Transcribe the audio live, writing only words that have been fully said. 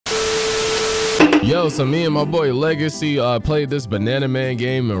Yo, so me and my boy Legacy played this Banana Man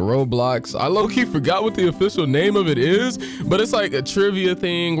game in Roblox. I low-key forgot what the official name of it is, but it's like a trivia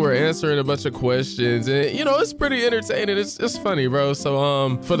thing. We're answering a bunch of questions, and you know, it's pretty entertaining. It's funny, bro.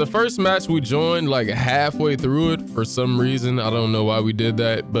 So for the first match, we joined like halfway through it for some reason. I don't know why we did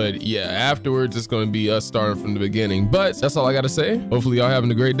that, but yeah, afterwards it's gonna be us starting from the beginning. But that's all I gotta say. Hopefully y'all having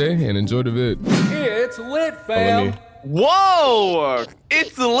a great day and enjoy the vid. It's lit, fam. Whoa!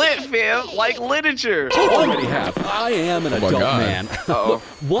 It's lit, fam. Like literature. Already have. I am an adult man. Uh-oh.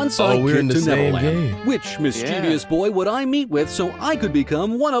 Once I we're in get the to same Neverland, game. which mischievous boy would I meet with so I could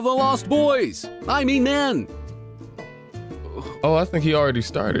become one of the lost boys? I mean men. Oh, I think he already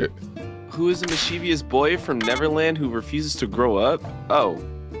started. Who is a mischievous boy from Neverland who refuses to grow up? Oh.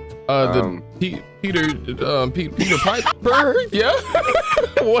 Peter Piper? Yeah?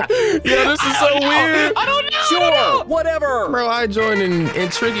 What? Yeah, this is so weird. I don't know. Sure, whatever. Bro, I joined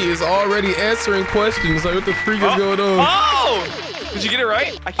and Tricky is already answering questions. Like, what the freak is going on? Oh! Did you get it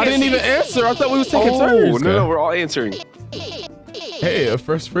right? I didn't even answer. I thought we was taking turns. No, we're all answering. Hey, a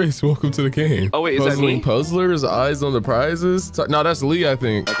first race. Welcome to the game. Oh, wait, is that me? Puzzlers, eyes on the prizes. No, that's Lee, I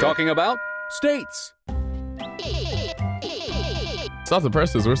think. Talking about states. Stop the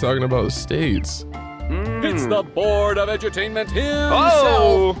presses. We're talking about states. It's the Board of Edutainment himself.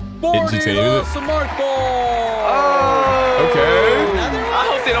 Oh! Bordy the Edutainment. Smart Boy. Oh! Okay. I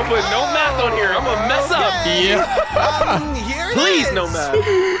hope they don't put no math on here. I'm gonna mess up. Yeah. Here it Please, is. no math.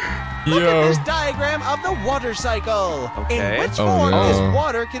 Look Yo. at this diagram of the water cycle. Okay. In which Oh, form no. is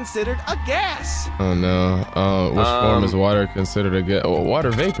water considered a gas? Oh no. Which form is water considered a gas? Oh,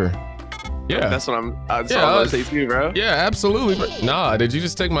 water vapor. Yeah. That's what I'm Yeah, gonna say too, bro. Yeah, absolutely. But nah, did you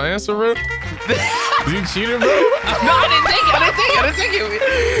just take my answer, bro? You cheated, bro? No, I didn't take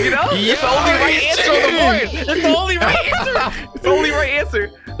it. You know? Yeah, it's the only right answer on the board. It's the only right answer. It's the only right answer.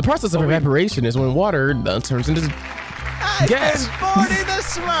 The process of evaporation is when water turns into gas. Bordy the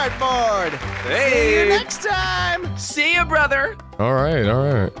Smart Board. Hey. See you next time. See ya, brother. All right, all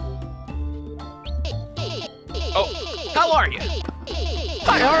right. Oh, how are you?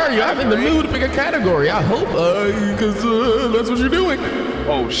 Hi, how are you? I'm in the mood to pick a category. I hope, because that's what you're doing.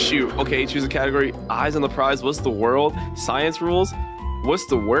 Oh, shoot. Okay, choose a category. Eyes on the prize. What's the world? Science rules. What's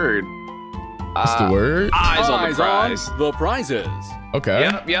the word? What's the word? Eyes on the prize. on the prizes. Okay.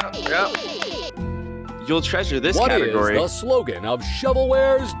 Yep. You'll treasure this What category. is the slogan of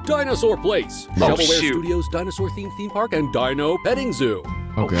Shovelware's Dinosaur Place? Oh, Shovelware shoot. Studios Dinosaur-themed theme park and Dino Petting Zoo.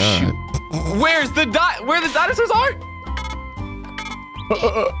 Oh, God. Shoot. Where the dinosaurs are?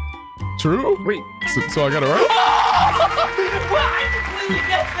 True? Wait. So I got it right? I completely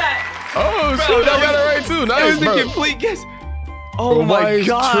guessed that. Oh, Bro, shit, I that got it right, too. That Nice, was a bro. complete guess. Oh, Bro, why my is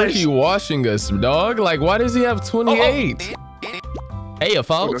gosh. Tricky washing us, dog? Like, why does he have 28? Hey,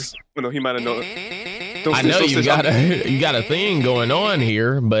 folks. Oh, no, he might have known. I know you got a thing going on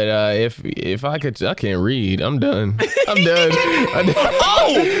here, but if I can't read. I'm done. I'm done.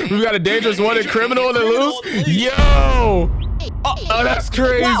 Oh, we've got a dangerous wanted criminal on the loose. Yo. Oh, that's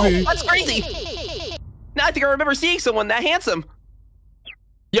crazy. Wow, that's crazy. Now I think I remember seeing someone that handsome.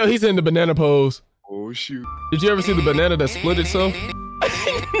 Yo, he's in the banana pose. Oh shoot. Did you ever see the banana that split itself?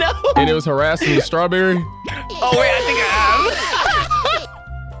 No. And it was harassing the strawberry? Oh wait, I think I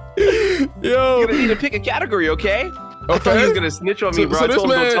have. Yo. You're gonna need to pick a category, okay? I thought he was gonna snitch on me, bro. So I this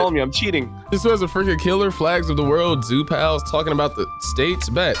told him, man- don't tell me I'm cheating. This was a freaking killer. Flags of the world. Zoo pals talking about the states.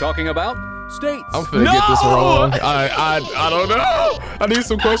 Bet. Talking about states. I'm finna get this wrong. I don't know. I need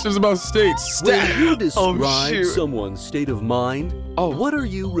some questions about states. When you describe shoot. someone's state of mind, what are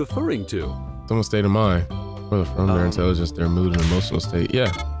you referring to? Someone's state of mind. Whether from their intelligence, their mood, and emotional state.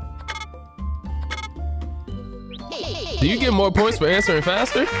 Yeah. Do you get more points for answering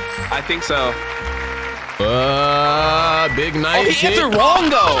faster? I think so. Big night. Oh, he answered wrong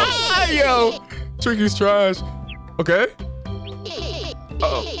though. Yo, Tricky's trash. Okay.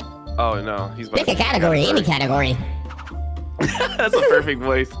 Oh no, he's about Pick a category, any category. That's a perfect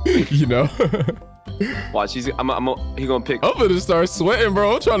voice. You know. Watch, he gonna pick. I'm gonna start sweating,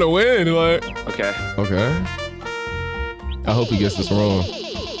 bro. I'm trying to win. Like. Okay. Okay. I hope he gets this wrong.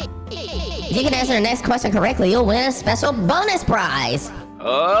 If you can answer the next question correctly, you'll win a special bonus prize.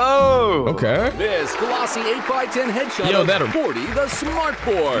 Oh. Okay. This glossy 8x10 headshot Yo, of that'll- Bordy the Smart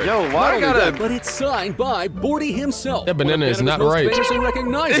Board. Yo, why Not I only gotta- that, but it's signed by Bordy himself. That banana one of is not Canada's most right. famous and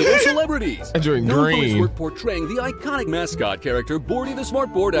recognizable celebrities. That joint Known for his green. work portraying the iconic mascot character Bordy the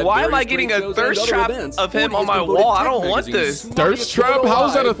Smart Board at Why am I various getting trade a shows thirst and other trap events, of him Bordy on has my been voted wall? I Tech don't want Magazine's this. Thirst smartest trap? photo How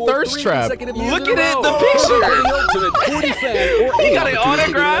is that a alive for thirst 3 trap? consecutive years Look in a at it, row. the picture. The ultimate Bordy fan or He got an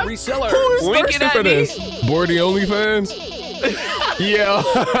opportunity to get autograph? a reseller. Who is Winking thirsty at for me? this? Bordy OnlyFans? Yeah.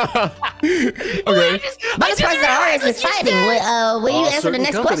 Okay. Bonus prizes are always exciting. Will you answer the certain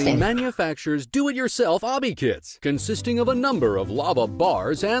next company question? manufactures do-it-yourself obby kits consisting of a number of lava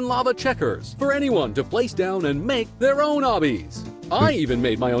bars and lava checkers for anyone to place down and make their own obbies. I even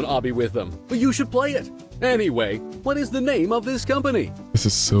made my own obby with them, but you should play it. Anyway, what is the name of this company? This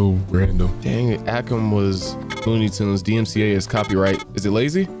is so random. Dang it, Acom was Looney Tunes. DMCA is copyright. Is it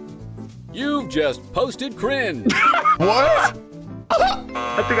lazy? You've just posted cringe. What?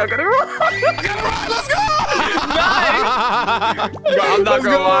 I think I got it wrong. Let's go! Nice. I'm not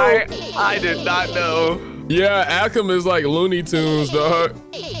gonna lie. I did not know. Yeah, Acom is like Looney Tunes, dog.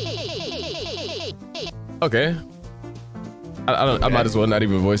 Okay. I might as well not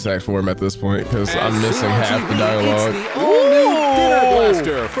even voice act for him at this point because I'm missing half the dialogue. It's the all-new Dinner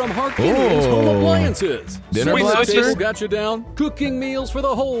Blaster from Harkinian's Home Appliances. Dinner Sweet Blaster? table got you down, cooking meals for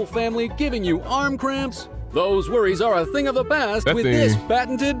the whole family, giving you arm cramps. Those worries are a thing of the past That with thing- this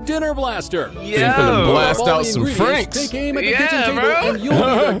patented dinner blaster. Thing finna blast All out the some ingredients, Franks. Take aim at the Yeah, kitchen table bro. and you'll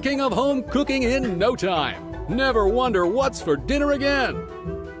be the king of home cooking in no time. Never wonder what's for dinner again.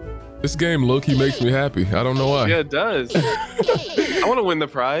 This game low-key makes me happy. I don't know why. Yeah, it does. I want to win the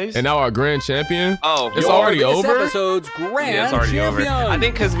prize. And now our grand champion. Oh, It's You're already this over? episode's grand yeah, it's already champion. over. I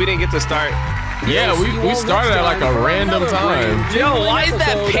think because we didn't get to start. Yeah, See you we all started next at like time a for random another time. great Yo, why is that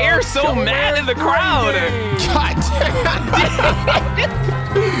episode pair of so mad in the Shovelware crowd? Brain Game. God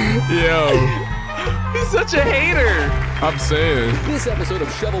damn. Yo, He's such a hater. I'm saying. This episode of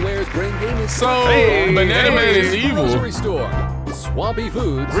Shovelware's Brain Game is So, Hey, Banana Man is evil. Grocery store. Swampy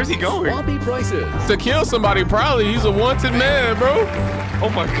foods. Where's he going? Swampy prices. To kill somebody, probably. He's a wanted man, bro. Oh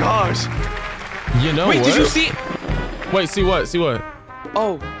my gosh. You know Wait, what? did you see? Wait, see what? See what?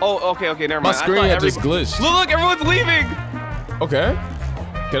 Oh, okay, never My mind. I screen thought had just glitched. Look, everyone's leaving. Okay.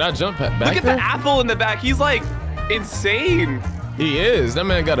 Can I jump back Look at there? the apple in the back. He's like insane. He is. That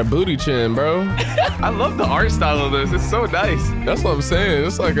man got a booty chin, bro. I love the art style of this. It's so nice. That's what I'm saying.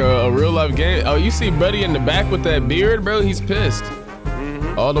 It's like a real life game. Oh, you see Buddy in the back with that beard, bro? He's pissed.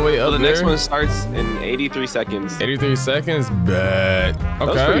 All the way up Well, the there. next one starts in 83 seconds. 83 seconds. Bet. That was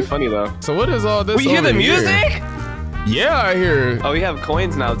Okay. pretty funny though. So what is all this? We hear over the here? music? Yeah, I hear. Oh, we have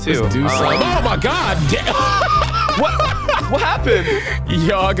coins now too. Let's do something. Oh my God! What happened?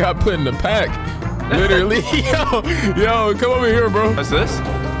 Yo, I got put in the pack. Literally. yo, come over here, bro. What's this?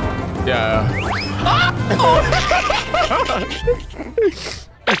 Yeah.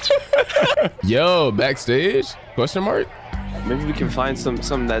 Yo, backstage? Question mark? Maybe we can find some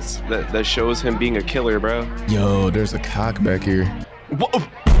that shows him being a killer, bro. Yo, there's a cock back here. Whoa.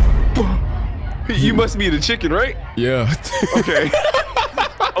 You must be the chicken, right? Yeah. Okay.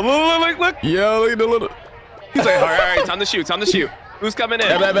 Look. Yo, look at the little. He's like, all right, time to shoot. Who's coming in?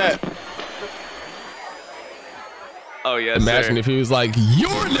 Bet. Oh, yes, Imagine if he was like,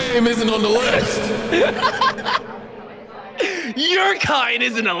 your name isn't on the list. Your kind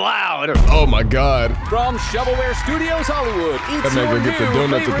isn't allowed. Oh my God. From Shovelware Studios Hollywood, it's That man your gonna get the new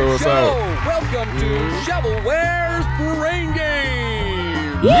donut to favorite throw us show. out. Welcome to Shovelware's Brain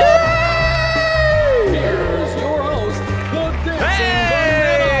Game. Here's your host, the Dancing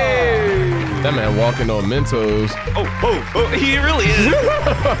Banana. That man walking on Mentos. Oh, he really is.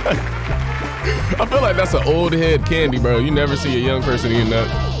 I feel like that's an old head candy, bro. You never see a young person eating that.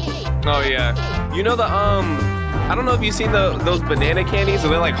 Oh, yeah. You know the, I don't know if you've seen those banana candies, or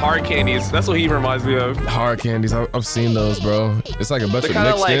they're like hard candies. That's what he reminds me of. Hard candies, I've seen those, bro. It's like a bunch They're of kinda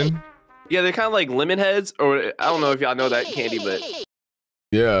mixed like- in. Yeah, they're kind of like lemon heads, or I don't know if y'all know that candy, but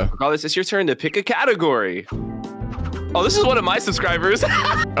Yeah. regardless, it's your turn to pick a category. Oh, this is one of my subscribers.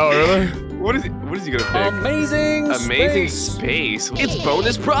 Oh, really? What is he gonna pick? Amazing Space. It's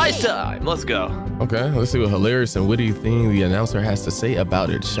bonus prize time. Let's go. Okay, let's see what hilarious and witty thing the announcer has to say about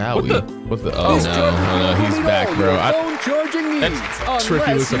it, shall we? What the? Oh This no, charger oh, no, will he's meet back, all bro. your phone charging needs, That's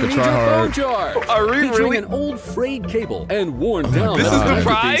tricky, unless looks like you a need your tryhard. phone charge. Are we Featuring really? an old frayed cable and worn my down. This is the masterpiece,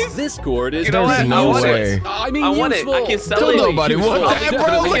 prize? This cord is You know There's what? no I want way. it. I mean, I want it. useful. I can sell Don't it. nobody want Useful. that, bro.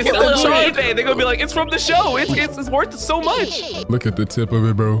 Definitely Look I at can the sell it on charge. eBay. They're gonna be like, it's from the show. It's worth so much. Look at the tip of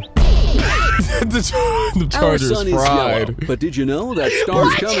it, bro. the Our charger sun is is yellow, fried. but did you know that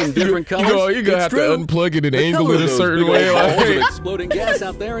stars come in different colors? You gonna have It's to true. unplug it and The angle color it a of those certain big way. old balls of Like, exploding gas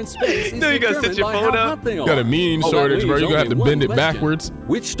out there in space is No, you gotta determined sit your by phone how up. hot they are. got a mean Oh, that shortage, bro. leaves You gonna have to only bend it one question. backwards.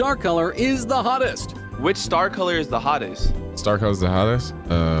 Which star color is the hottest? Which star color is the hottest? Star color's the hottest.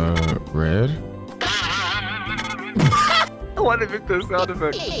 Red. I want to make the sound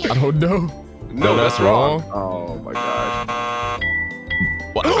effect. I don't know. No, that's wrong. Oh my gosh.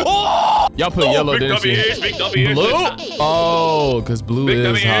 What? Y'all put yellow, didn't you? Big W ears. Blue? Oh, because blue Big is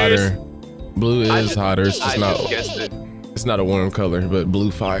dummy hotter. ears. Blue is hotter. It's I just not. just guessed it. It's not a warm color, but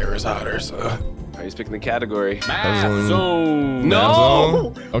blue fire is hotter. So. He's picking the category. Math zone.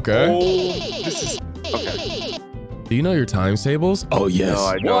 No. Okay. Oh, this is okay. Do you know your times tables? Oh yes. No,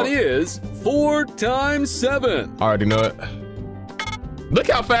 I don't. What is 4 times 7? I already know it. Look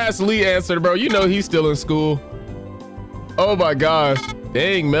how fast Lee answered, bro. You know he's still in school. Oh my gosh.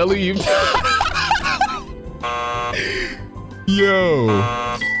 Dang, Melly, you. Yo.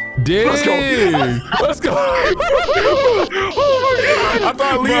 Dang. Let's go. Oh my God. I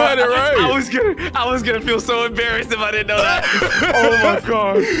thought Lee had it right. I was gonna feel so embarrassed if I didn't know that. Oh my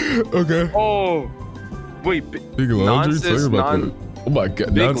God. Okay. Oh. Wait. Big laundry. Nonsense, Oh my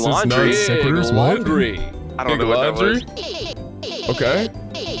God. Big Nonsense, laundry. non sequiturs. What? Laundry. I don't Big know what laundry? that was. Okay.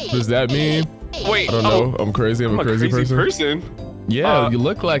 What does that mean? Wait. I don't know. I'm crazy. I'm a crazy person. Yeah, you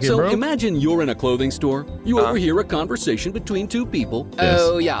look like it, So bro. imagine you're in a clothing store. You overhear a conversation between two people. Yes.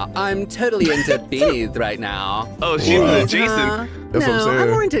 Oh yeah, I'm totally into beanies right now. Oh, she's the Jason. That's what I'm saying.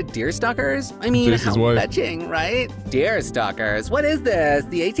 more into deerstalkers. I mean, Jason's how wife. fetching, right? Deerstalkers. What is this?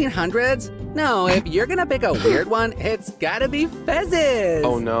 The 1800s? No, if you're gonna pick a weird one, it's gotta be fezzes.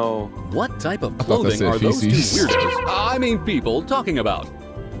 Oh no. What type of thought that clothing said are those two feces. weirdos? I mean, people talking about.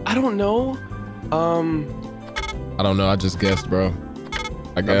 I don't know. I don't know. I just guessed, bro.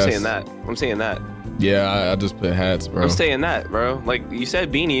 I guess. I'm saying that. Yeah, I just put hats, bro. I'm saying that, bro. Like you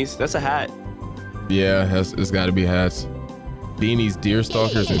said, beanies. That's a hat. Yeah, it's got to be hats. Beanies,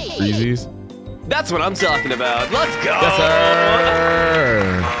 deerstalkers, and freezies. That's what I'm talking about. Let's go. Yes,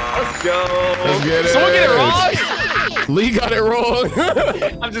 sir. Let's go. Let's get it. Someone get it wrong. Lee got it wrong.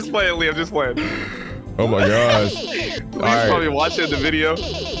 I'm just playing, Lee. I'm just playing. Oh my gosh. Lee's right. probably watching the video.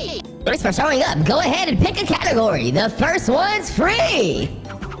 Thanks for showing up. Go ahead and pick a category. The first one's free.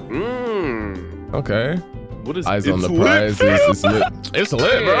 Okay. What is Eyes on the lit, prize. It's lit. It's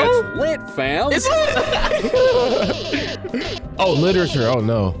lit, bro. It's lit, fam. It's lit. Oh, literature. Oh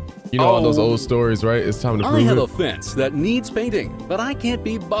no. You know all those old stories, right? It's time to I prove have it. a fence that needs painting, but I can't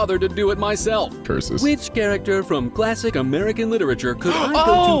be bothered to do it myself. Curses. Which character from classic American literature could I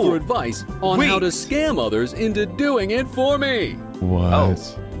go to for advice on how to scam others into doing it for me? What?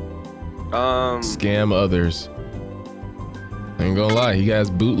 Scam others. Ain't gonna lie, he has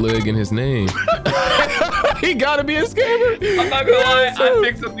bootleg in his name. He gotta be a scammer. I'm not gonna lie, I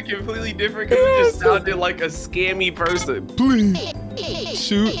picked something completely different because it just sounded like a scammy person. Please.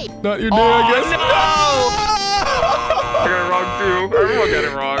 Shoot. Not your day, I guess. I got it wrong too. Everyone got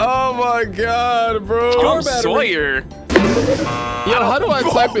it wrong. Oh my god, bro. Tom Sawyer. Yo, how do I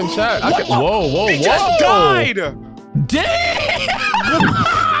type in chat? I can, whoa. He just died. Damn.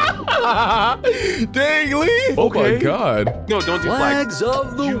 Dang, Lee. Oh my god. No, don't do flags. Flags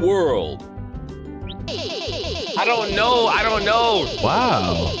of the world. I don't know.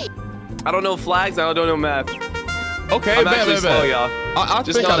 Wow. I don't know flags. I don't know math. Okay, I'm actually slow, y'all. I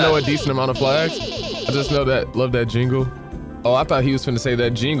Just think know I know that. a decent amount of flags. I just know that. Love that jingle. Oh, I thought he was finna say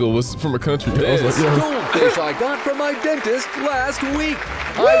that jingle was from a country. I was This like, yo. goldfish I got from my dentist last week.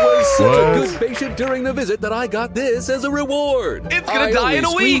 I was such a good patient during the visit that I got this as a reward. It's gonna die in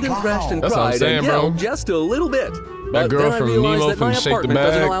a week. And thrashed and That's what I'm cried saying, and bro. yelled just a little bit. But girl then I from realized Nemo that my from Shake the apartment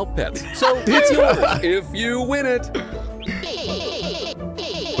doesn't Bag. allow pets. So it's yours if you win it.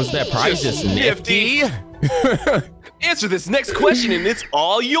 Was that prize just nifty? Answer this next question and it's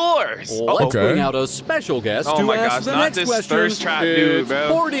all yours. Let's bring out a special guest Oh to my ask gosh, the not next this question. thirst trap dude, It's bro.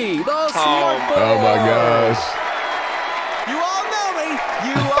 Morty, the smart boy. Oh my gosh. You all know me.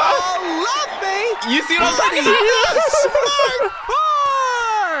 You all love me. You see what I'm talking about? Smart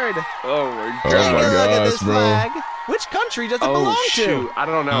board. Oh my Oh god. Take my a look at gosh, this bro. flag. Which country does it belong shoot. to? I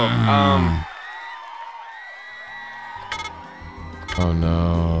don't know. Oh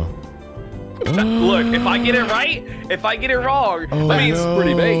no. Look, if I get it right, if I get it wrong, that means no.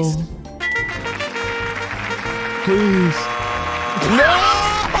 pretty based. Please.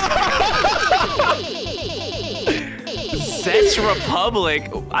 Czech Republic.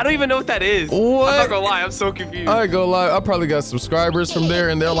 I don't even know what that is. What? I'm not gonna lie, I'm so confused. I ain't gonna lie, I probably got subscribers from there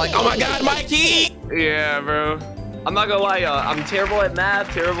and they're like, oh my god, Mikeeey! Yeah, bro. I'm not gonna lie, I'm terrible at math,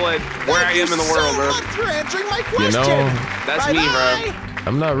 terrible at where I am in the world, bro. Thank you so much for answering my You question. know, That's me, bro.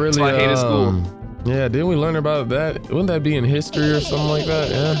 I'm not really, why I hated school. Yeah, didn't we learn about that? Wouldn't that be in history or something like that?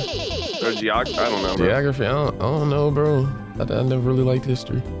 Yeah. Or geography, I don't know, bro. Geography, I don't know, bro. I never really liked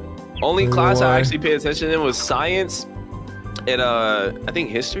history. Only Wonder class why. I actually paid attention in was science. And I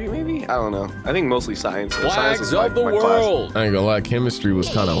think history maybe? I don't know. I think mostly science. Science Flags was of the my class. world. I ain't gonna lie, chemistry was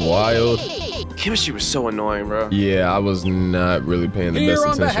kind of wild. Chemistry was so annoying, bro. Yeah, I was not really paying the Here best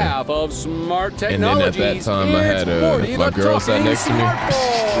on attention. behalf of Smart And then at Technologies, that time, I had it's Morty, my the girl sat talking next to me. smart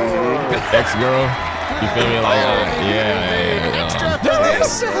boy. Ex-girl. You feel me? Like, yeah. Extra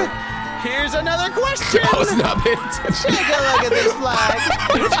bonus. Here's another question. I was not paying attention. Take a look at this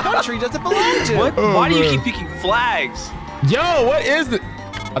flag. Which country does it belong to? What? Oh, Why do you man. keep picking flags? Yo, what is it?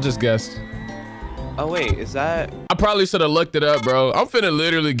 I just guessed. Oh wait, is that? I probably should have looked it up, bro. I'm finna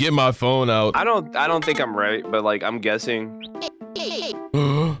literally get my phone out. I don't think I'm right, but like I'm guessing.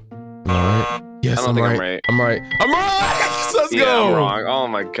 All right. Yes, I don't think I'm right. I'm right. I'm right. Let's Yeah, go. I'm wrong. Oh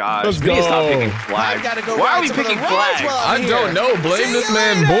my gosh. Let's We need to stop go. picking I've flags. gotta go Why ride are we some of the picking rides flags? while I'm I don't here. know. Blame See this you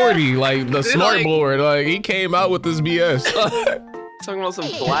man later. Bordy, like the smart like- board. Like he came out with this BS. Talking about some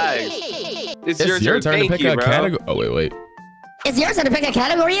flags. It's It's your turn to Thank pick you, a bro. category. Oh wait. It's your turn to pick a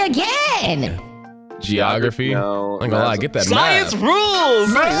category again. Geography. No, I'm gonna lie. that's- Get that Science math.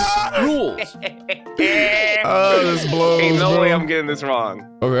 rules. Rules. Oh, this blows, Ain't no bro. way I'm getting this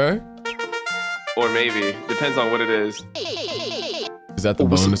wrong. Okay. Or maybe. Depends on what it is. Is that the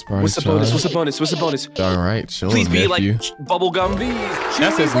bonus prize? What's the bonus? What's the bonus? What's the bonus? All right, show Please him, be nephew. like bubblegum.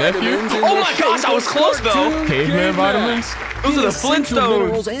 That's his nephew. Oh my gosh, I was close though. Caveman vitamins. Those are the Essential Flintstones.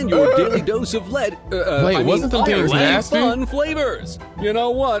 minerals and your daily dose of lead. Wait, wasn't them things iron and nasty? Fun flavors. You know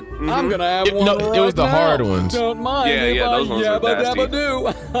what? I'm gonna have It- one no, right it was the now. hard ones. Don't mind Yeah, if yeah, I those ones were yabba nasty. dabba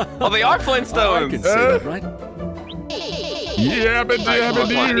do. Oh, they are I can Flintstones. say that, right? Yeah, but Alright,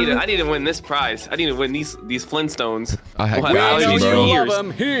 come on, I need to win this prize. I need to win these Flintstones. I had We'll We have got know you, allergies you for bro. love years.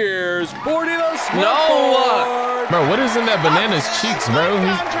 them. Here's Bordy the Smart No! Board. Bro, what is in that banana's cheeks, bro?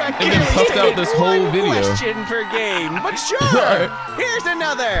 He's been puffed out this whole One video. question per game, but sure. Here's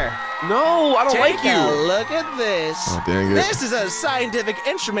another. No, I don't Take like a you. look at this. Oh, dang it. This is a scientific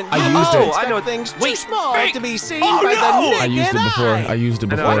instrument. I You used don't it. expect I know. things too Wait, small wait. to be seen Oh, by no! the naked I used it before. eye. I used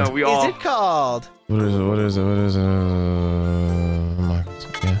it I before. know, we all. Is it called? What is it? What is it? What is it?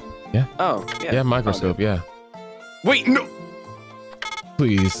 Microscope. Yeah. Yeah. Oh, yeah. Yeah, microscope. Yeah. Wait, no.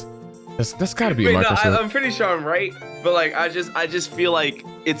 Please. That's gotta be a Wait, no, microscope. I'm pretty sure I'm right, but like I just feel like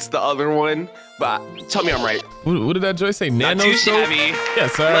it's the other one. But tell me I'm right. What did that Joy say? Not Nano too scope? shabby.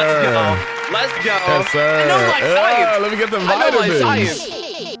 Yes, sir. Let's go. Yes, sir. I know my science. Let me get the I know my vitamins.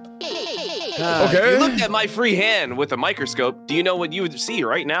 science. Okay. If you looked at my free hand with a microscope, do you know what you would see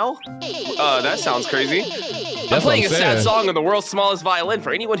right now? That sounds crazy. That's I'm playing what a I'm sad saying. song of the world's smallest violin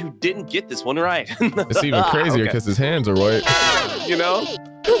for anyone who didn't get this one right. It's even crazier Okay. because his hands are white. You know?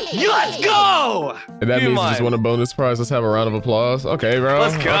 Let's go! And that Give means you mine. just won a bonus prize. Let's have a round of applause. Okay, bro.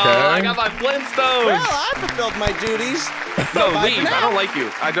 Let's go! Okay. I got my Flintstones! Well, I fulfilled my duties. No, Bye leave. for now. I don't like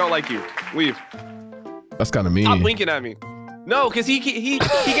you. I don't like you. Leave. That's kind of mean. Stop winking at me. No, because he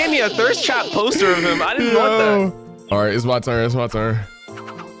gave me a thirst trap poster of him. I didn't want that. All right, it's my turn. It's my turn.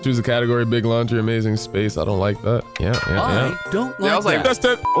 Choose a category: big laundry, amazing space. I don't like that. Yeah. I don't like Yeah, I was like, that. That's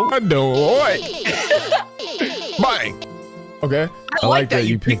that. I don't like. Bang. Okay. I like that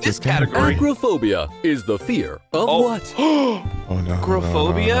you picked this category. Agrophobia is the fear of Oh. what? Oh no.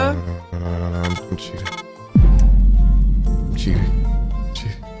 Agrophobia? No. I'm cheating. I'm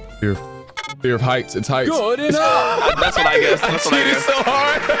cheating. Fear of heights. It's heights. Good enough. That's what I guess. That's what I Cheated guess. so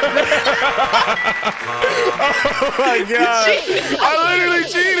hard. Oh my god. I literally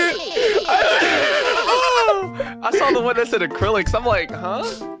cheated. I saw the one that said acrylics. I'm like, huh?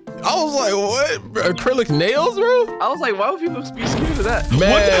 I was like, what? Acrylic nails, bro? I was like, why would people be scared of that?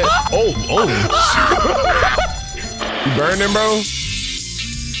 Man. Oh. You burning, bro?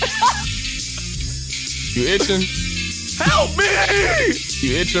 You itching? Help me!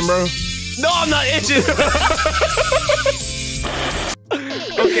 You itching, bro? No, I'm not itching.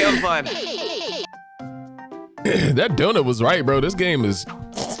 Okay, I'm fine. That donut was right, bro. This game is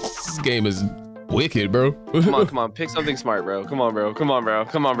wicked, bro. Come on. Pick something smart, bro. Come on, bro.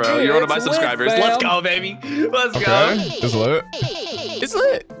 You're one of my It's lit, subscribers. fam. Let's go, baby. Let's Okay, go. it's lit. It's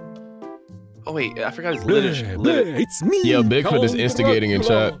lit. Oh, wait. I forgot it's lit. It's me. Yeah, Bigfoot is instigating in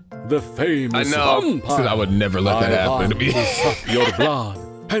chat. The famous I know. vampire. Said I would never let that happen to me. Suck your blood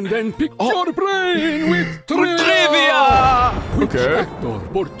and then pick your brain with Trivia! Which Okay. actor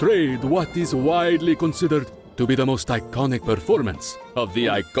portrayed what is widely considered to be the most iconic performance of the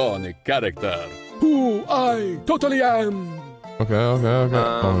iconic character? Who I totally am. Okay. Oh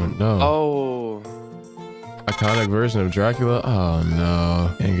no. Oh, Iconic version of Dracula. Oh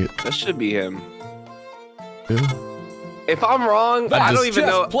no. Dang it. that should be him. Really? If I'm wrong, I don't even Just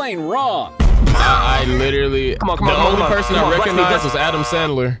know. plain wrong. I literally. Come on, the only person come I on, recognized let's was Adam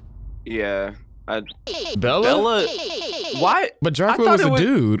Sandler. Yeah. Bella? Bella? What? But Dracula I was thought a it was-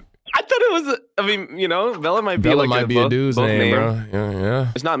 dude. I thought it was. I mean, you know, Bella might be Bella like might be a both- dude's both name, bro.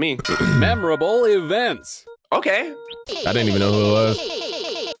 Yeah. It's not me. Memorable events. Okay. I didn't even know who it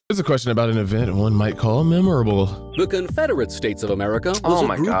was. It's a question about an event one might call memorable. The Confederate States of America was Oh a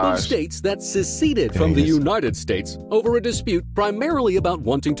my group of gosh. states that seceded from Dang the it. United States over a dispute primarily about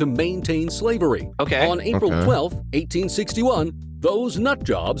wanting to maintain slavery. Okay. On April Okay. 12, 1861, those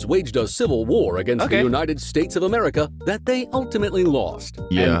nutjobs waged a civil war against the Okay. United States of America that they ultimately lost.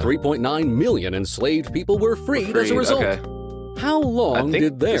 Yeah. And 3.9 million enslaved people were freed as a result. Okay. How long think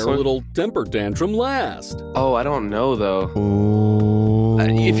did their this one- little temper tantrum last? Oh, I don't know though. Ooh.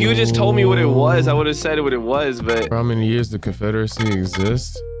 If you had just told me what it was, I would have said what it was. But For how many years the Confederacy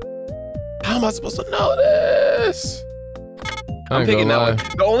exists? How am I supposed to know this? I I'm ain't picking that gonna one.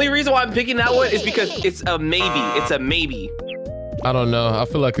 lie. The only reason why I'm picking that one is because it's a maybe. It's a maybe. I don't know. I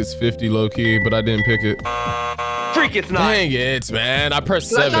feel like it's 50 low key, but I didn't pick it. Freak, it's not. Dang it, man. I pressed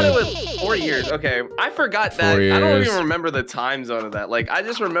 'Cause I thought it 7. was 4 years. Okay, I forgot that. 4 I don't years. even remember the time zone of that. Like, I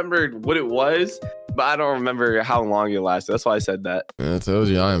just remembered what it was, but I don't remember how long it lasted. That's why I said that. I told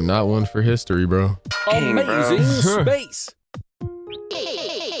you, I am not one for history, bro. Dang, bro. Amazing space.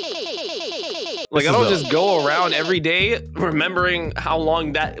 Like, This I don't is a- just go around every day remembering how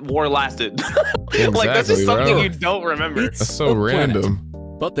long that war lasted. Like, that's Exactly, just something bro. you don't remember. It's That's so a planet. random.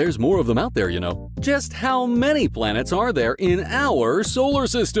 But there's more of them out there, you know. Just how many planets are there in our solar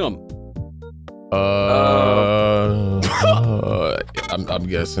system? I'm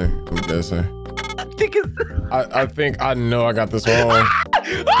guessing. I'm guessing. I think it's... I think I know I got this wrong.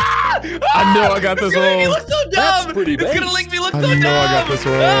 I know I got this It's gonna make me wrong. look so dumb. That's pretty It's gonna base. make me look I so dumb. know I got this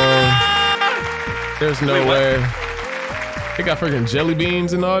wrong. Ah! There's no Wait, what? way. They got freaking jelly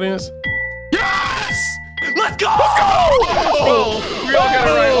beans in the audience. Let's go! Oh, we all got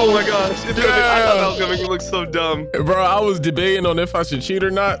it right. Oh my gosh. It's gonna be, I thought that was gonna make me look so dumb. Bro, I was debating on if I should cheat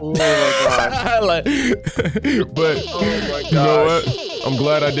or not. Oh my gosh. Like, but Oh my you know what? gosh. I'm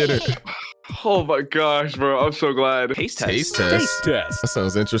glad I did it. Oh my gosh, bro. I'm so glad. Taste test. Taste test. Taste test. That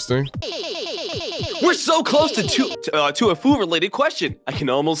sounds interesting. We're so close to a food-related question. I can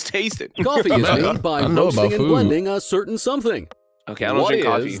almost taste it. Coffee is made by I know about roasting and food. blending a certain something. Okay, I don't What drink is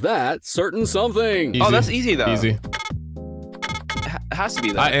coffee. that certain something? Easy. Oh, that's easy though. Easy. It has to be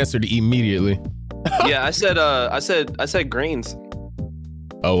I that. answered immediately. Yeah, I said grains.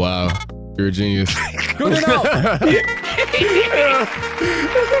 Oh wow, you're a genius. Good enough.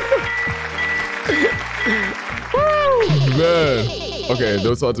 Man. Okay,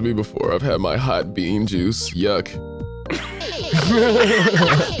 don't talk to me before I've had my hot bean juice. Yuck.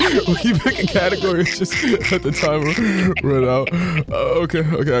 Will you pick a category just at the timer run out? Okay,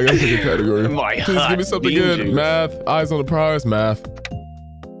 I gotta pick a category. My Please hot give me something bean good. juice. Math, eyes on the prize, math.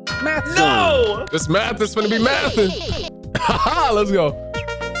 Math zone. No! This math is gonna be mathing. Haha, let's go.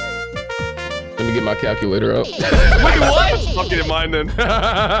 Let me get my calculator up. Wait, what? I'll get it mine then.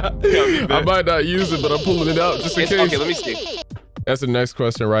 I might not use it, but I'm pulling it out just in case. Okay, let me see. That's the next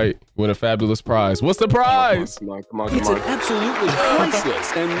question, right? Win a fabulous prize. What's the prize? Come on. It's an absolutely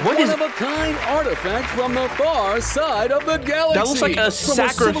priceless and one-of-a-kind artifact from the far side of the galaxy. That looks like a From civilization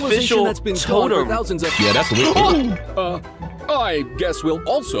sacrificial that's been gone for totem. thousands of Yeah, that's weird. I guess we'll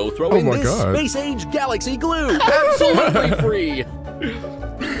also throw Oh in my this God. space-age galaxy glue. Absolutely free.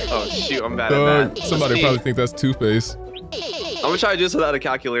 Oh shoot, I'm bad at math. Let's Somebody see. probably think that's Toothpaste. I'm gonna try just without a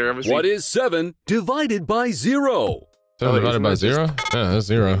calculator. I'm gonna see. What is 7 divided by 0? 7 divided by it's 0? Yeah, that's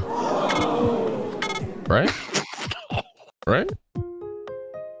 0. Right? Right?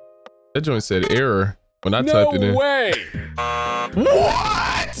 That joint said error when I typed it in. No way.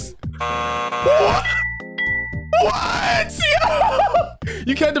 What? What? Yo!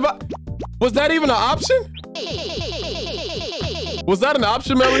 You can't divide. Was that even an option? Was that an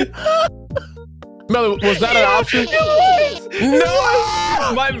option, Melly? Melly, was that an option? No!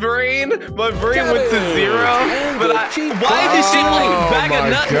 My brain went to it. 0, but why is this shaped like a bag of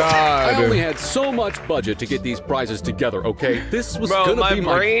nuts? I only God. had so much budget to get these prizes together, okay? This was Bro, gonna my be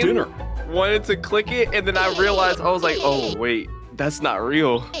my brain dinner. wanted to click it, and then I realized, I was like, oh, wait, that's not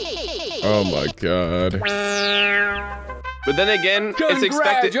real. Oh my God. But then again, it's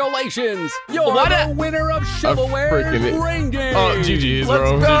expected. Congratulations! You're Why the did- winner of freaking Shovelware Brain Game! Oh, GG's, Let's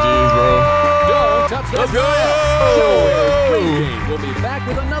bro. go! GG's, bro. Don't touch Let's that Shovelware Brain go! Game. We'll be back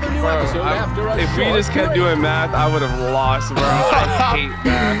with another new episode after a If we short just kept break. doing math, I would have lost, bro. I hate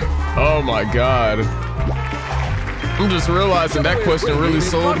math. Oh my God. I'm just realizing that question really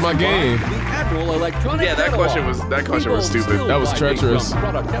sold my game. Yeah, that question was stupid. That was treacherous.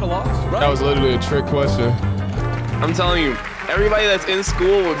 That was literally a trick question. I'm telling you, everybody that's in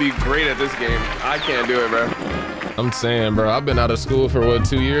school would be great at this game. I can't do it, bro. I'm saying, bro, I've been out of school for what,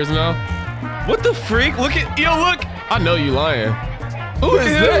 2 years now? What the freak? Look at, yo, look. I know you lying. Who is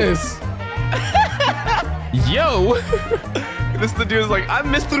Dude. this? Yo. This the dude is like, I'm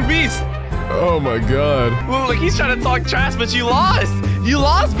Mr. Beast. Oh my God. Look, like he's trying to talk trash, but you lost. You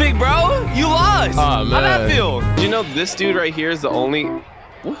lost, big bro. You lost. Oh, man. How'd that feel? You know, this dude right here is the only.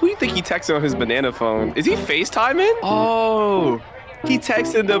 Who do you think he texted on his banana phone? Is he FaceTiming? Oh, he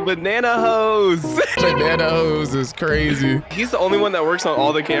texted the banana hose. Banana hose is crazy. He's the only one that works on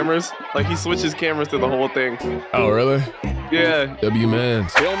all the cameras. Like he switches cameras to the whole thing. Oh, really? Yeah. W-man.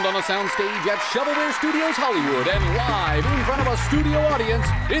 Filmed on a soundstage at Shovelware Studios Hollywood and live in front of a studio audience,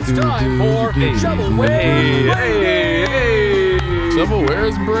 it's time for Shovelware Brain Game.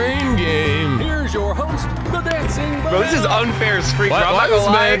 Shovelware's Brain Game. Here's your host, the dancing Bro, this is unfair as freak, bro. I'm Why not is gonna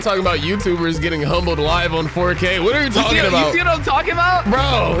this man lie. talking about YouTubers getting humbled live on 4K? What are you talking about? You see what I'm talking about?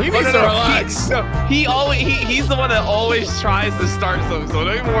 Bro, he needs to relax. He's the one that always tries to start something, so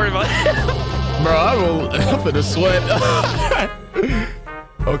don't even worry about it. Bro, I'm finna sweat.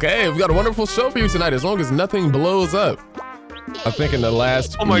 Okay, we've got a wonderful show for you tonight, as long as nothing blows up. I think in the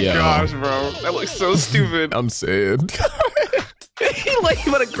last. Oh my gosh, bro. That looks so stupid. I'm sad. Like,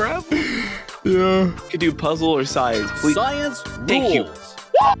 you wanna grab? Yeah. You could do puzzle or science, please. Science Thank you. rules.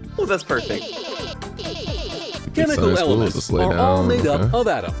 Oh, that's perfect. Chemical Science elements rules, lay are all down, made up okay. of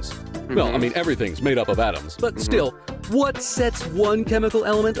atoms. Well, I mean, everything's made up of atoms, but still, what sets one chemical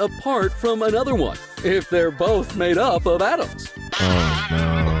element apart from another one if they're both made up of atoms? Oh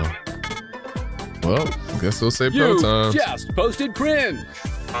no. Well, I guess we'll say You protons. just posted cringe.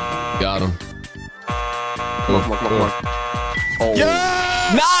 Got him. Come on. Oh.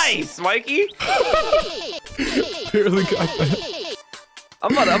 Yeah! Nice, Mikey. Barely got that.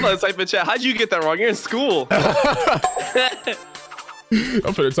 I'm about to type in chat. How'd you get that wrong? You're in school. I'm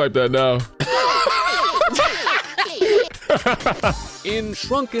finna type that now. In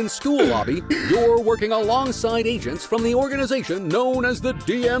Shrunken School Lobby, you're working alongside agents from the organization known as the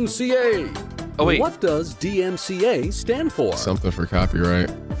DMCA. Oh, wait. What does DMCA stand for? Something for copyright.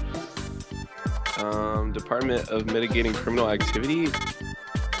 Department of Mitigating Criminal Activity.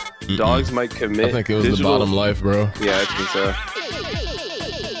 Dogs might commit. I think it was the bottom life, bro. Yeah, I think so.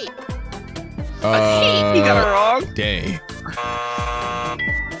 He got it wrong. Dang.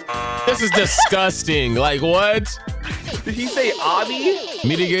 This is disgusting. Like, what? Did he say Abby?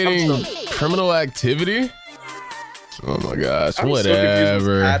 Mitigating criminal activity? Oh my gosh, I'm so confused what's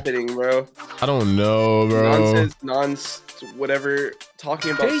whatever. happening, bro. I don't know, bro. Nonsense, whatever.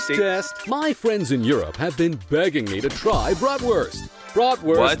 Talking about Taste steak. test. My friends in Europe have been begging me to try bratwurst.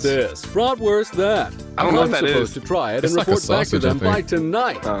 Bratwurst What? this, bratwurst that. I don't know what I'm that supposed is. to try it It's and like a report back to sausage, I them by think.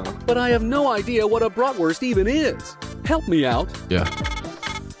 tonight. Oh. But I have no idea what a bratwurst even is. Help me out. Yeah.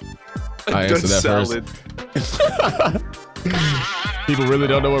 I answered that salad. first. People really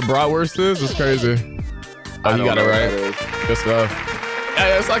don't know what bratwurst is? It's crazy. Oh, you got it right. Good stuff.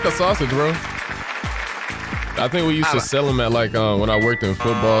 Yeah, it's like a sausage, bro. I think we used to sell them at like when I worked in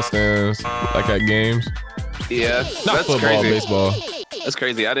football stands, like at games. Yeah, Not that's football, crazy. baseball. That's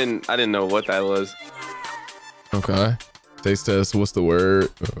crazy. I didn't know what that was. Okay. Taste test. What's the word?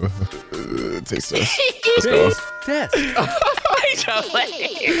 Taste test. Let's go. Taste test.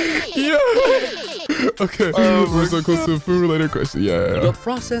 Yeah. Okay. We're so close to a food-related question. The Yeah.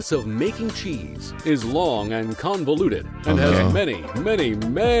 process of making cheese is long and convoluted and Uh-huh. has many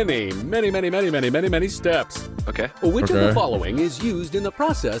steps. Okay. Which of the Okay. following is used in the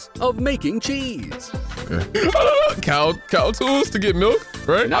process of making cheese? Okay. Cow tools to get milk,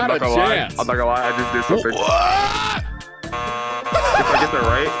 right? Not a chance. I'm not gonna lie. I just did something. What? If I get that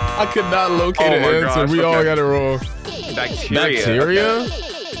right, I could not locate Oh an my answer. gosh, We all okay. got it wrong. bacteria. Bacteria?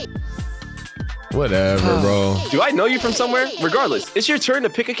 Whatever, bro. Do I know you from somewhere? Regardless, it's your turn to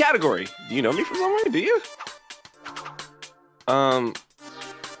pick a category. Do you know me from somewhere? Do you?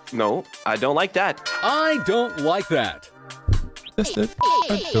 No, I don't like that. I don't like that. That's it.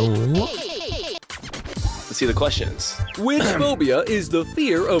 I don't. Let's see the questions. Which phobia is the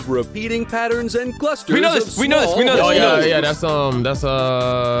fear of repeating patterns and clusters? We know this, of we know this, we know small this, Oh we know yeah, this. yeah. That's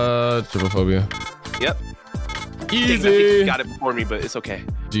trypophobia. Yep. Dang, I think you Easy. got it before me, but it's okay.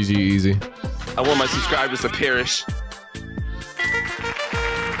 GG, easy. I want my subscribers to perish.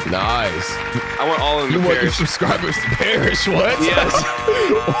 Nice. I want all of them You to want your perish. subscribers to perish? What? Yes.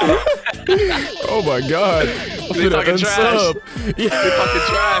 Oh my god. They talking trash. Yeah. They fucking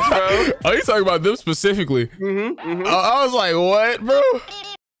trash, bro. Are you talking about them specifically? I was like, what, bro?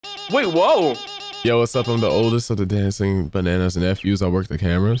 Wait, whoa. Yo, what's up? I'm the oldest of the dancing bananas nephews. I work the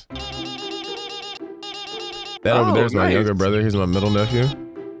cameras. That over Oh, there is my nice. younger brother. He's my middle nephew.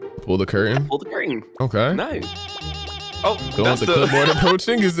 Pull the curtain. Pull the curtain. Okay. Nice. Oh, Going that's with the clipboard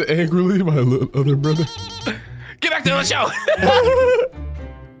approaching is angrily my little other brother. Get back to the show.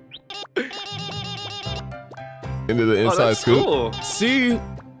 into the inside that's scoop. cool. See,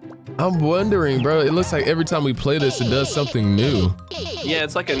 I'm wondering, bro. It looks like every time we play this, it does something new. Yeah,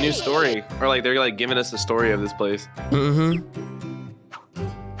 it's like a new story, or like they're like giving us the story of this place. Mm-hmm.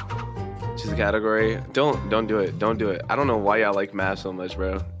 Choose the category. Don't do it. Don't do it. I don't know why y'all like math so much,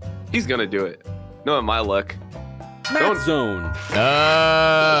 bro. He's gonna do it. Knowing my luck. Math zone.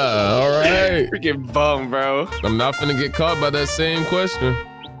 All right. Freaking bum, bro. I'm not gonna get caught by that same question.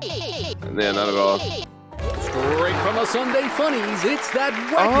 Yeah, not at all. Straight from a Sunday Funnies, it's that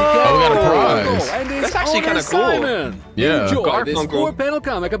wacky Oh, we got a prize. And his That's actually owner, kinda cool. Simon. Yeah. Enjoy this Garfunkel. 4-panel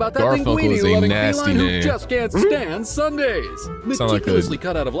comic about that Garfunkel is a linguini-loving nasty feline who name. just can't stand Sundays. Sound like a Meticulously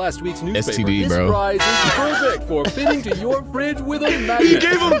cut out of last week's newspaper, STD, this bro. prize is perfect for fitting to your fridge with a magnet.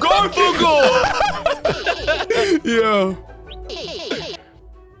 Gave him Garfunkel. Yeah.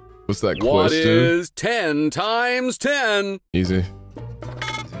 What's that What question? is 10 times 10? Easy.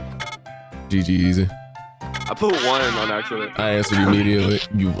 GG easy. I put 1 on accident. I answered immediately.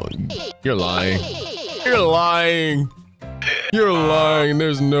 You're lying. You're lying. You're lying.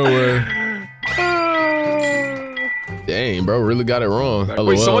 There's no way. Dang, bro, really got it wrong. Wait,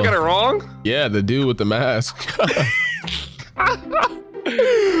 LOL. someone got it wrong? Yeah, the dude with the mask.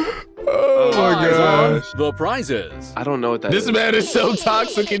 Oh my gosh. The prizes. I don't know what that is. This man is so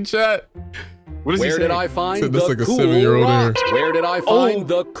toxic in chat. What is he Where did saying? I find Said the that's like a cool 7-year-old rock? here. Where did I find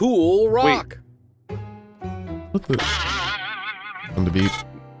the cool rock? What the? On the beach.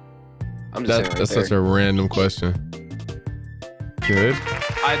 I'm just saying right That's there. such a random question. Good.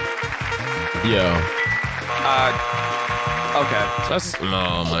 Yo. Okay. That's,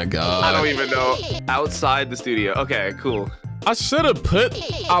 oh my god. I don't even know. Outside the studio. Okay, cool. I should have put.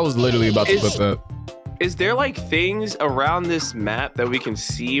 I was literally about to put that. Is there like things around this map that we can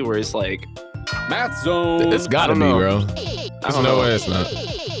see where it's like, Math zone. It's gotta I be, don't know. bro. I There's don't no know. way it's not.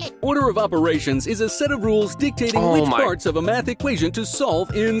 Order of operations is a set of rules dictating Oh which my- parts of a math equation to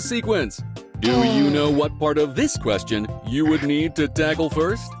solve in sequence. Do you know what part of this question you would need to tackle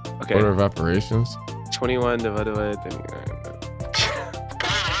first? okay, Order of operations. 21 divided by 39.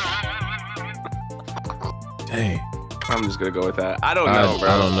 Dang. I'm just gonna go with that. I don't know, bro.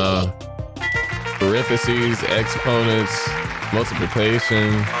 I don't know. Parentheses, exponents,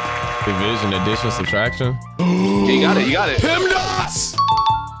 multiplication, division, addition, subtraction. Okay, you got it. You got it. PEMDAS!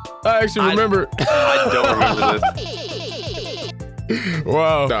 I actually remember. I don't remember this.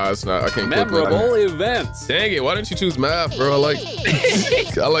 Wow. Nah, it's not. I can't click that. Memorable events. Dang it! Why didn't you choose math, bro? I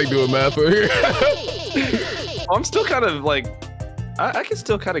like doing math over here. I'm still kind of like, I can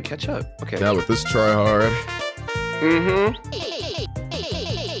still kind of catch up. Okay. Now with this try hard. Mm-hmm.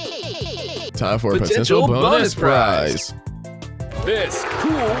 Time for a Potential potential bonus bonus prize. prize. This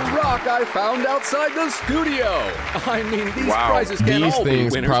cool rock I found outside the studio. I mean, these Wow. prizes can't These all be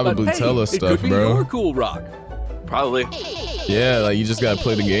things winners, probably but hey, tell us it stuff, could be bro. your cool rock. Probably. Yeah, like you just gotta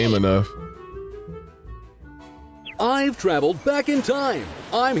play the game enough. I've traveled back in time.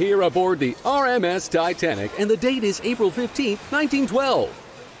 I'm here aboard the RMS Titanic, and the date is April 15th, 1912.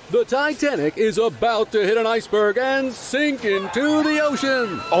 The Titanic is about to hit an iceberg and sink into the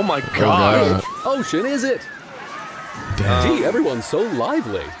ocean. Oh my Oh, god. God. Ocean is it? Damn. Gee, everyone's so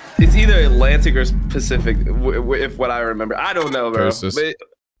lively. It's either Atlantic or Pacific, if what I remember. I don't know, bro. Versus. But,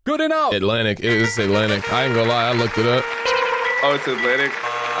 Good enough. Atlantic. It's Atlantic. I ain't gonna lie. I looked it up. oh, it's Atlantic.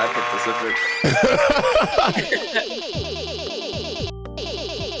 I put Pacific.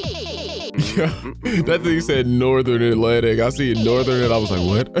 Yeah, that thing said Northern Atlantic. I see Northern and I was like,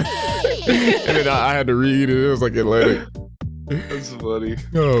 what? And then I had to read it. It was like Atlantic. That's funny.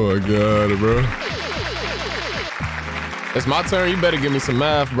 Oh my god, bro. It's my turn. You better give me some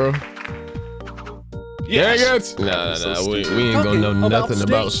math, bro. Yes. Dang it. Nah, So we stupid. ain't gonna know Talking about nothing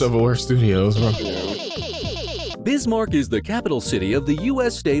about states. Shovelware Studios, bro. Bismarck is the capital city of the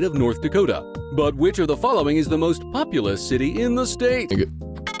U.S. state of North Dakota. But which of the following is the most populous city in the state?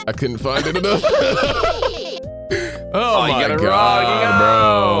 I couldn't find it enough. Oh you my got it god,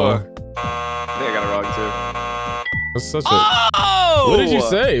 wrong. bro. I think I got it wrong too. That's such a. Oh! What did you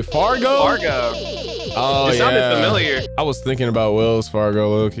say? Fargo? Fargo. Oh It yeah. sounded familiar. I was thinking about Wells Fargo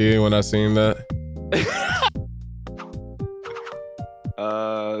low key when I seen that.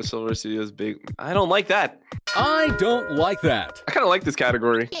 Silver Studios big. I don't like that. I don't like that. I kind of like this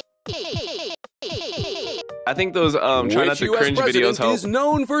category. I think those try not Which to U.S. cringe videos president help. is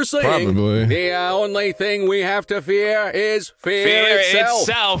known for saying, Probably. the only thing we have to fear is fear,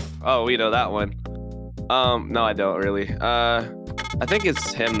 itself. Oh, we know that one. No, I don't really. I think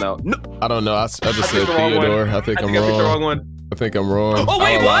it's him though. No, I don't know. I just I said picked the wrong one. Theodore. I think I'm I picked the wrong wrong. one. I think I'm wrong. Oh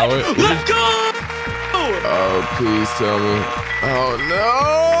wait, I'll allow what? it. Let's go! Oh, please tell me. Oh no,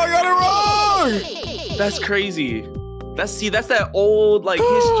 I got it wrong. That's crazy. That's that old like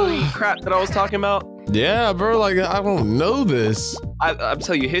history crap that I was talking about. Yeah, bro. Like I don't know this. I'm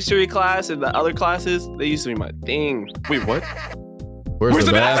telling you, history class and the other classes, they used to be my thing. Wait, what? Where's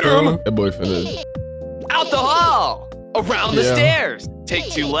the bathroom? That boy finna. Out the hall, around the stairs. Take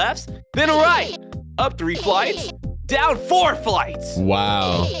 2 lefts, then a right. Up 3 flights, down 4 flights.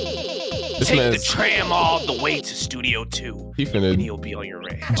 Wow. Take the tram all the way to Studio 2. He finna. And he'll be on your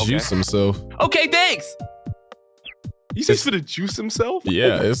way. Juice himself. Okay, thanks. You said he's finna juice himself?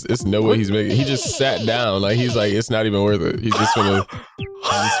 Yeah, it's no way he's making. He just sat down. Like he's like, it's not even worth it. He's just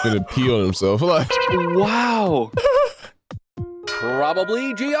finna pee on himself. Like, wow.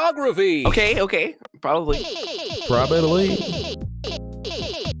 Probably geography. Okay. Probably.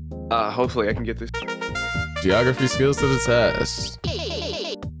 Hopefully I can get this. Geography skills to the test.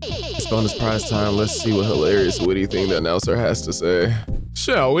 It's bonus prize time. Let's see what hilarious, witty thing the announcer has to say.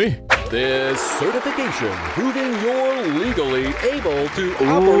 Shall we? This certification proving you're legally able to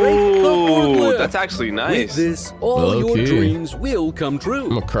operate the forklift. That's actually nice. With this, all your dreams will come true. I'm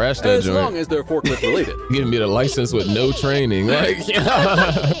gonna crash that joint. As long as they're forklift related. Giving me the license with no training. Like,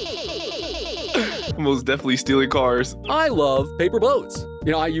 most definitely stealing cars. I love paper boats.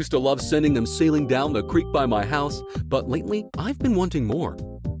 You know, I used to love sending them sailing down the creek by my house, but lately I've been wanting more.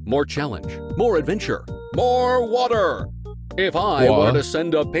 More challenge, more adventure, more water. If I were to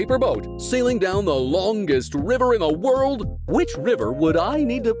send a paper boat sailing down the longest river in the world, which river would I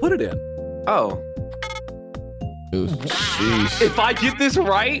need to put it in? Oh. If I get this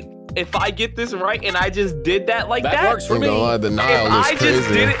right, and I just did that like that, works for me. The Nile is crazy. Just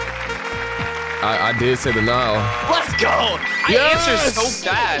did it. I did say the Nile. Let's go. I answered so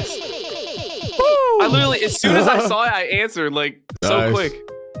fast. I literally, as soon as I saw it, I answered like so quick.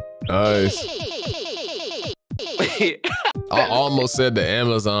 Nice. I almost said the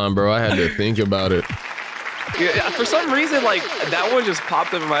Amazon, bro. I had to think about it. Yeah, for some reason, like that one just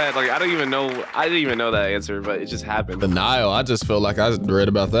popped up in my head. Like I didn't even know that answer, but it just happened. The Nile. I just felt like I read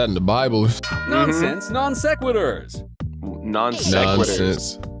about that in the Bible. Nonsense, non sequiturs.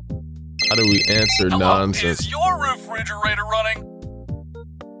 Nonsense. How do we answer nonsense? Is your refrigerator running?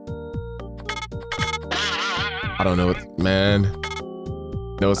 I don't know what, man.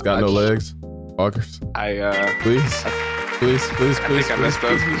 No, it's got no legs. Walkers. Please. I think I messed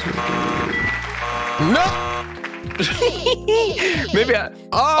up. No. Maybe I.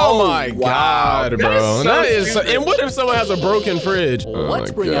 Oh my God, bro. That is so and what if someone has a broken fridge?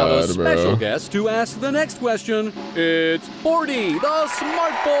 Let's bring out a special guest to ask the next question. It's Bordy, the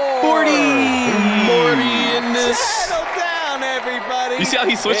smart boy. Bordy in this. Settle down, everybody. You see how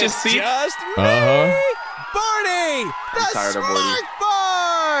he switches seats? Just me. Bordy, the smart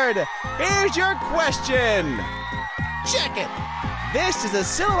board. Here's your question. Check it. This is a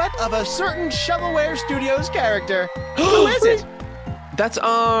silhouette of a certain Shovelware Studios character. Who is it? That's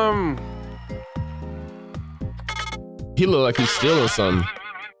He look like he's stealing something.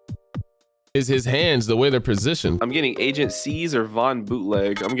 Is his hands the way they're positioned? I'm getting Agent C's or Von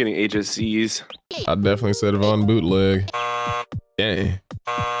Bootleg. I'm getting Agent C's. I definitely said Von Bootleg. Dang.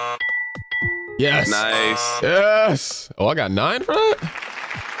 Yes. Nice. Yes. Oh, I got 9 for that?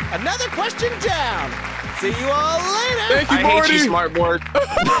 Another question down. See you all later. Thank you, I Bordy. hate you, smart board.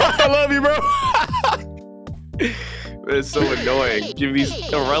 I love you, bro. It's so annoying. Give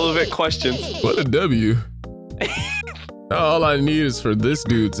these irrelevant questions. What a W. All I need is for this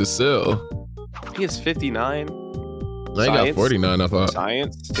dude to sell. He has 59. I got 49, I thought.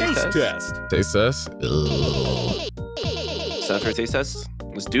 Science. Taste test. Taste test? Set for taste test?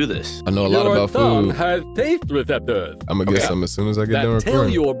 Let's do this. I know a lot Your about tongue food. has taste receptors. I'm gonna get some as soon as I get done that tell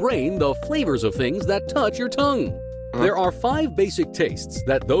recording. your brain the flavors of things that touch your tongue. There are 5 basic tastes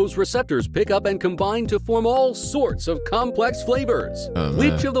that those receptors pick up and combine to form all sorts of complex flavors. Oh,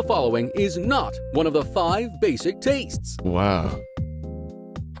 Which of the following is not one of the 5 basic tastes? Wow.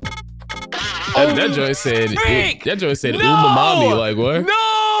 That joint said, No! umami, like what?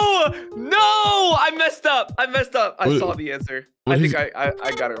 No! I messed up. I saw the answer. I think I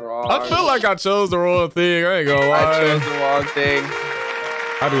got it wrong. I feel like I chose the wrong thing. I ain't gonna lie. I chose the wrong thing.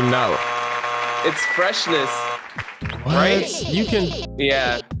 I do not. It's freshness. What? Right? You can.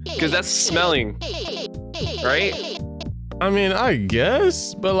 Yeah, because that's smelling. Right? I mean, I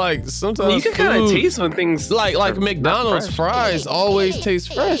guess, but like sometimes Well, you can kind of taste when things like are McDonald's not fresh. fries always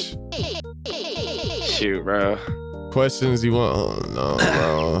taste fresh. Shoot, bro. Questions you want? Oh no,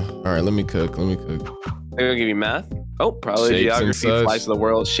 bro. All right, let me cook. They're gonna give you math. Oh, probably Shapes and geography, such. slice of the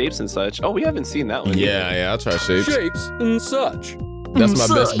world, shapes and such. Oh, we haven't seen that one. Yeah, I'll try shapes. Shapes and such. That's my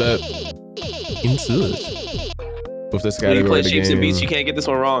best bet. In such. with this When you category play of the shapes and beats, game. you can't get this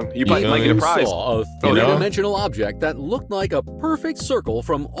one wrong. You might get a prize. Saw a You know? three-dimensional object that looked like a perfect circle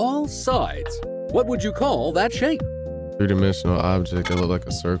from all sides. What would you call that shape? Three-dimensional object that look like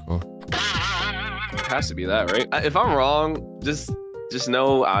a circle. It has to be that, right? If I'm wrong, just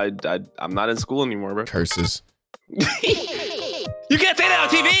know I'm not in school anymore, bro. Curses. You can't say that on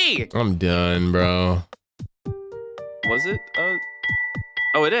TV! I'm done, bro. Was it?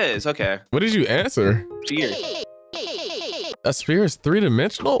 Oh, it is. Okay. What did you answer? Sphere. A sphere is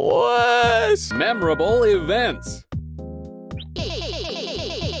three-dimensional? What? Memorable events.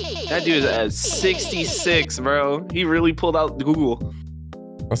 That dude is at 66, bro. He really pulled out Google.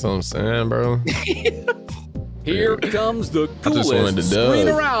 That's what I'm saying, bro. Here comes the I just wanted coolest to dub. screen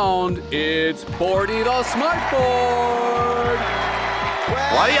around. It's Bordy the Smartboard.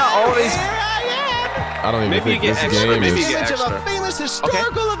 Why do y'all always... I don't even Maybe you think get this extra, game maybe is... you get Image of a extra. famous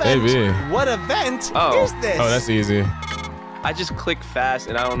historical event. Maybe. What event Oh. is this? Oh, that's easy. I just clicked fast,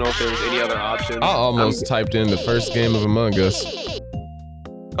 and I don't know if there was any other option. I almost typed in the first game of Among Us.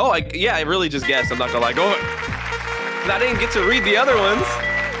 Oh, yeah, I really just guessed. I'm not gonna lie. Go. I didn't get to read the other ones.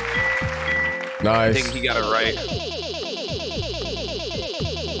 I Nice. think he got it right.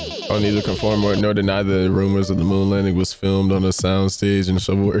 I don't neither conform nor deny the rumors of the moon landing was filmed on a soundstage in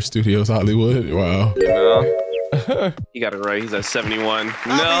Shovelware Studios, Hollywood. Wow. You know? He got it right. He's at 71.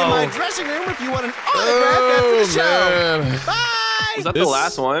 I'll be in my dressing room if you want an autograph after the show. man. Bye! Was that the This-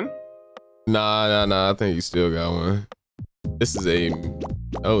 last one? Nah. I think you still got one. This is a...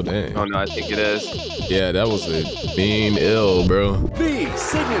 Oh, dang. Oh, no, I think it is. Yeah, that was a being ill, bro. The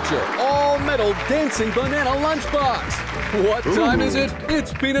signature all-metal dancing banana lunchbox. What time is it?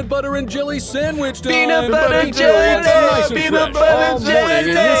 It's peanut butter and jelly sandwich time. Peanut butter and It's jelly, nice and peanut fresh butter all and jelly morning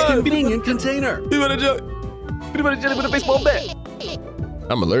in this time. convenient container. Peanut butter jelly. Peanut butter jelly with a baseball bat.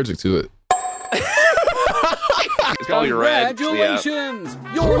 I'm allergic to it. It's probably red. Yeah. Congratulations!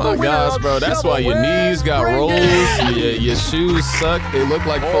 Oh You're my the winner gosh, of bro. That's why your Shovelware knees got Brain rolls. Game. Your shoes suck. They look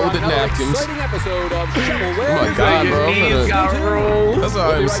like For folded another napkins. exciting episode of Shovelware Oh my God, Brain bro. I'm Game. Knees got rolls. That's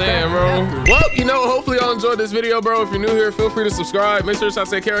all I'm saying, bro. Well, you know, hopefully y'all enjoyed this video, bro. If you're new here, feel free to subscribe. Make sure y'all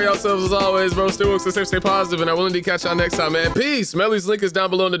take care of yourselves as always, bro. Stay woke, stay safe, stay positive, and I will indeed catch y'all next time, man. Peace. Melly's link is down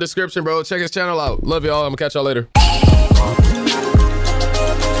below in the description, bro. Check his channel out. Love y'all. I'm gonna catch y'all later.